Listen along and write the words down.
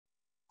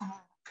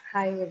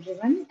Hi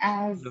everyone.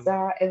 As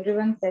Hello.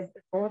 everyone said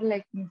before,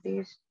 like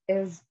Nitish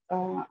is,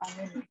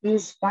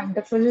 he's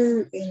wonderful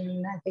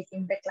in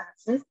taking the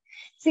classes.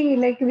 See,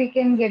 like we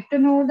can get to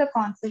know the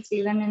concepts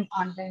even in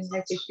online.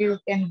 Like if you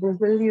can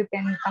Google, you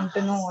can come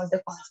to know all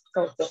the concepts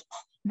also.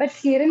 But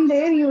here and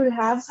there, you will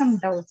have some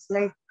doubts,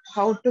 like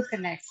how to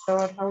connect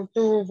or how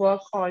to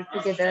work all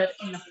together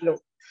in a flow.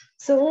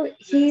 So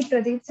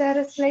Pradeep sir,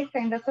 is like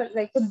kind of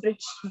like a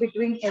bridge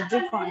between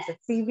every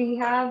concept. See,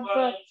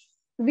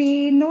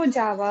 we know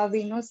Java,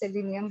 we know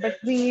Selenium, but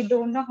we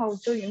don't know how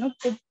to,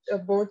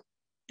 put both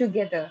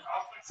together.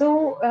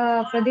 So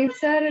Pradeep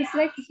sir is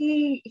like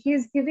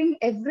he's giving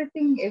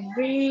everything,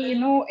 every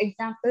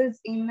examples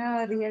in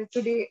a real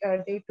today,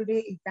 day to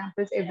day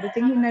examples,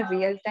 everything in a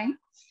real time,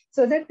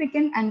 so that we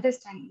can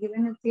understand.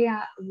 Even if we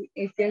are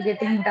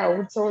getting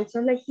doubts,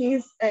 also like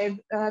he's then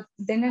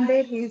and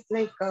there he's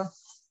like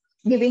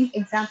giving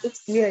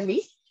examples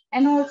clearly,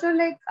 and also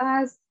like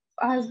as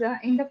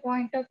in the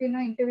point of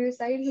interview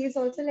side, he's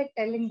also like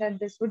telling that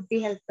this would be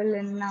helpful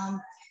in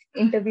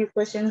interview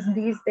questions,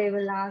 these they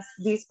will ask,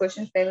 these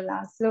questions they will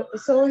ask.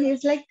 So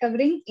he's like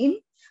covering in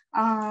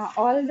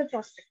all the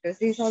prospectors.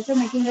 He's also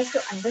making us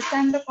to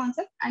understand the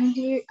concept, and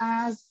he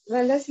as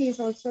well as he's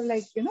also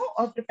like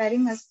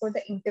preparing us for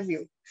the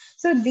interview.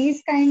 So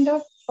these kind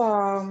of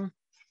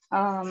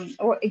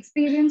or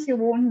experience you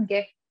won't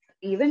get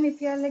even if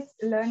you're like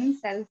learning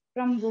self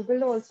from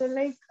Google. Also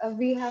like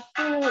we have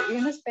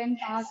to spend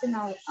hours and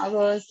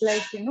hours,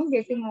 like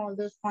getting all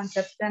those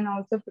concepts and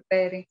also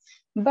preparing.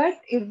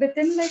 But if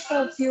within like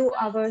a few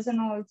hours,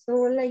 and also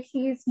like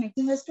he's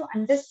making us to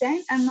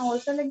understand, and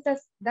also like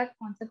that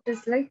concept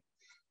is like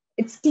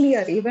it's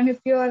clear. Even if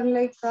you are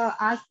like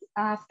asked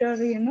after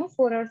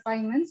 4 or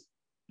 5 months,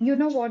 you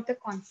know what the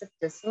concept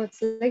is. So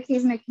it's like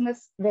he's making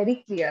us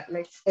very clear,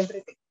 like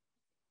everything.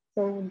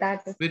 So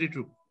that is. Very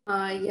true.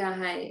 Yeah,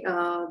 hi.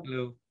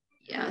 Hello.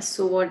 Yeah,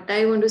 so what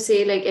I want to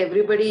say, like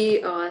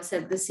everybody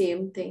said the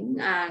same thing,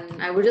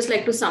 and I would just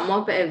like to sum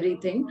up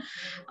everything.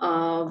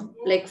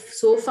 Like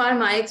so far,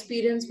 my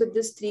experience with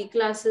these three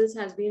classes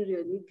has been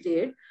really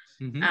great.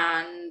 Mm-hmm.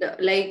 And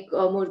like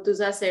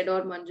Murtuza said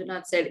or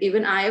Manjunath said,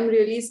 even I am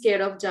really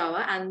scared of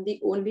Java. And the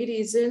only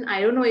reason,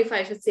 I don't know if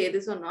I should say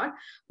this or not,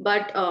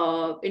 but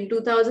in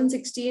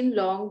 2016,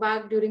 long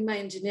back during my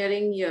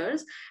engineering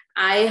years,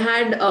 I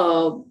had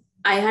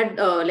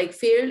like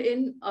failed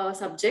in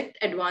subject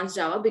advanced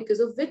Java, because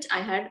of which I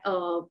had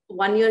a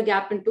 1 year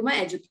gap into my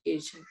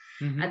education.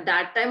 Mm-hmm. At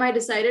that time, I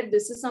decided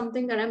this is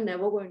something that I'm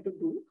never going to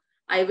do.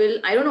 I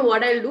don't know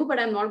what I'll do, but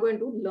I'm not going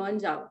to learn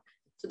Java.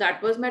 So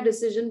that was my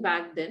decision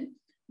back then.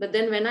 But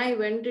then when I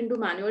went into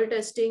manual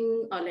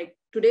testing, like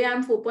today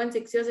I'm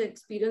 4.6 years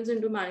experience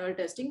into manual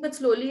testing, but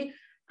slowly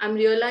I'm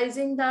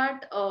realizing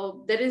that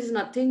there is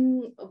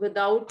nothing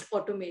without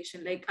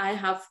automation. Like I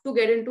have to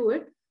get into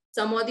it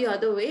some or the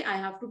other way. I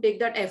have to take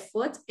that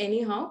effort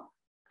anyhow,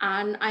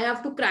 and I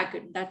have to crack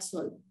it. That's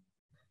all.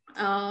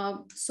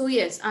 So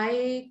yes,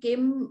 I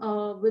came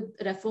with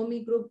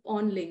Reformi group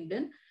on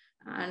LinkedIn,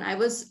 and I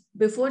was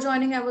before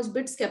joining, I was a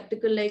bit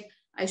skeptical. Like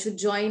I should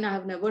join. I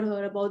have never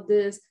heard about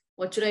this.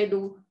 What should I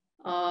do?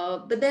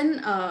 But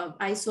then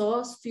I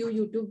saw a few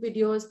YouTube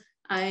videos.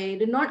 I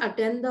did not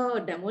attend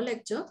the demo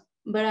lecture,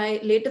 but I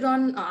later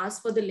on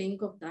asked for the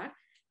link of that.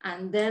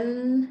 And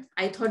then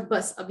I thought,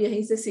 bus, ab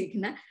yahin se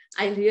seekhna.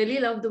 I really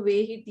love the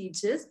way he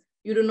teaches.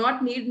 You do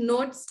not need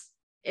notes.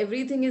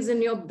 Everything is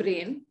in your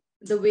brain.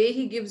 The way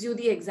he gives you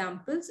the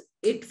examples,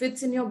 it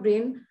fits in your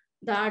brain,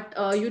 that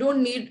you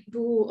don't need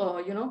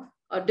to,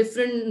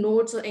 different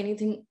notes or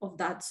anything of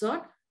that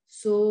sort.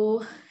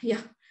 So,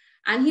 yeah.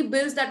 And he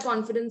builds that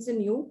confidence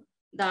in you,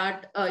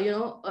 that,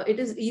 it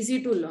is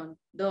easy to learn.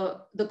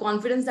 The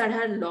confidence that I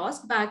had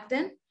lost back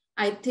then,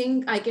 I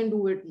think I can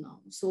do it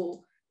now.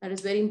 So that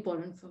is very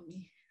important for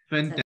me.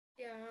 Fantastic.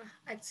 Yeah,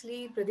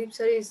 actually, Pradeep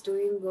sir is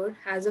doing good.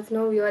 As of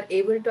now, you are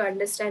able to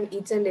understand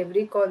each and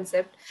every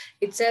concept.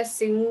 It's a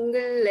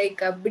single,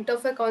 like a bit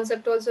of a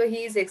concept, also,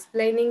 he is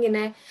explaining in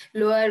a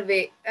lower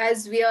way,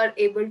 as we are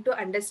able to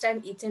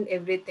understand each and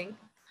everything.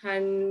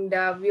 And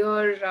we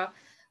are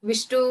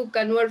wish to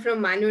convert from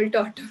manual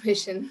to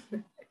automation.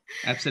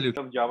 Absolutely.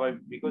 Of Java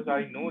because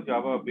I know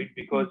Java a bit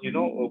because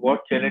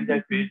what challenge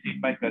I faced in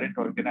my current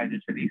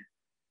organization is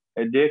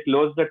they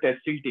closed the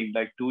testing team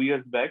like 2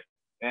 years back,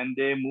 and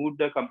they moved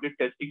the complete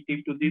testing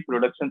team to the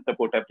production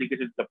support,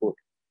 application support.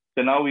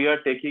 So now we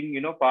are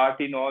taking part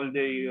in all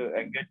the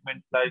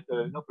engagements like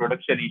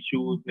production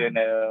issues and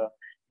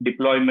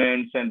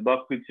deployments and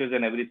bug fixes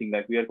and everything.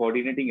 Like we are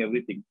coordinating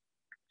everything.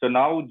 So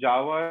now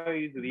Java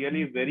is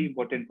really very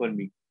important for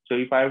me. So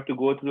if I have to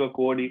go through a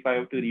code, if I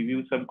have to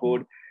review some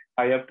code,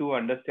 I have to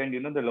understand,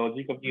 the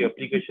logic of the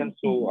application.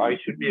 So I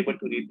should be able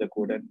to read the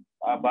code. And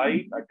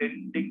by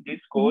attending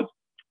this course,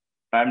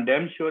 I'm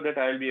damn sure that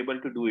I'll be able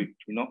to do it,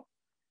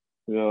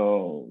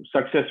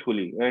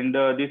 successfully. And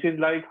this is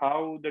like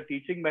how the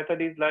teaching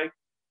method is like,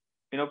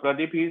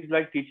 Pradeep is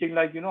like teaching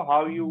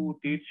how you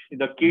teach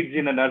the kids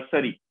in a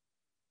nursery.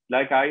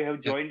 Like I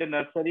have Yeah. joined a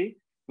nursery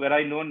where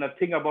I know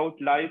nothing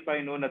about life, I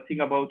know nothing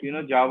about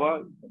Java,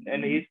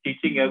 and he's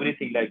teaching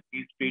everything. Like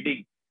he's feeding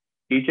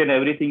each and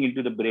everything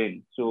into the brain.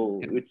 So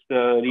Yeah. it's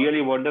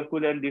really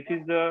wonderful, and this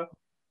is the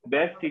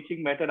best teaching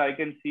method I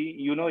can see.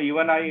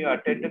 Even I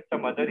attended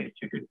some other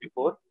institute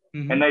before,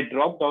 and Mm-hmm. I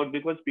dropped out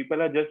because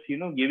people are just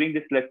giving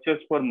these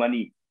lectures for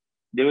money.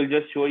 They will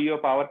just show you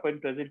a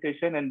PowerPoint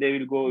presentation and they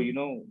will go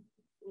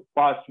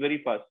fast, very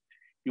fast.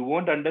 You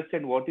won't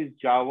understand what is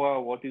Java,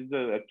 what is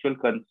the actual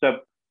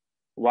concept,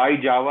 why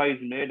Java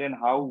is made, and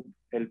how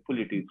helpful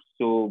it is.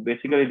 So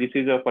basically, this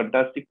is a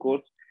fantastic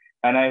course,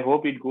 and I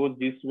hope it goes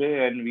this way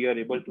and we are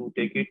able to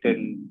take it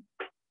and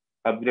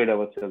upgrade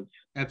ourselves.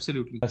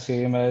 Absolutely.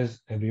 Same as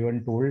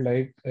everyone told,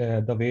 like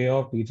the way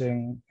of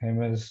teaching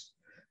him is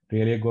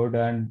really good,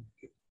 and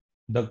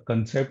the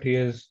concept he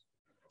is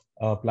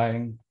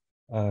applying,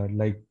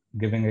 like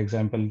giving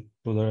example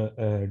to the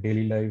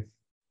daily life,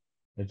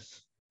 it's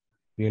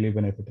really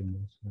benefiting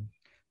us.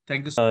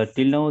 Thank you.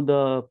 Till now,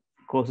 the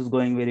course is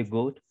going very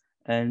good,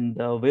 and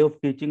the way of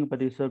teaching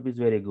Pradeep is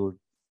very good.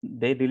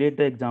 They relate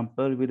the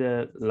example with the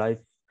life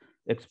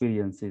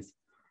experiences.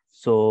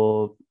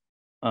 So,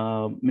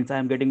 means I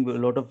am getting a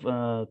lot of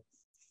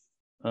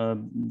uh,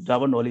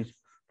 Java knowledge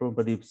from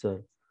Pradeep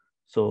sir.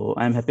 So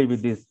I am happy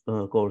with this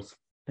course.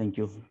 Thank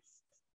you.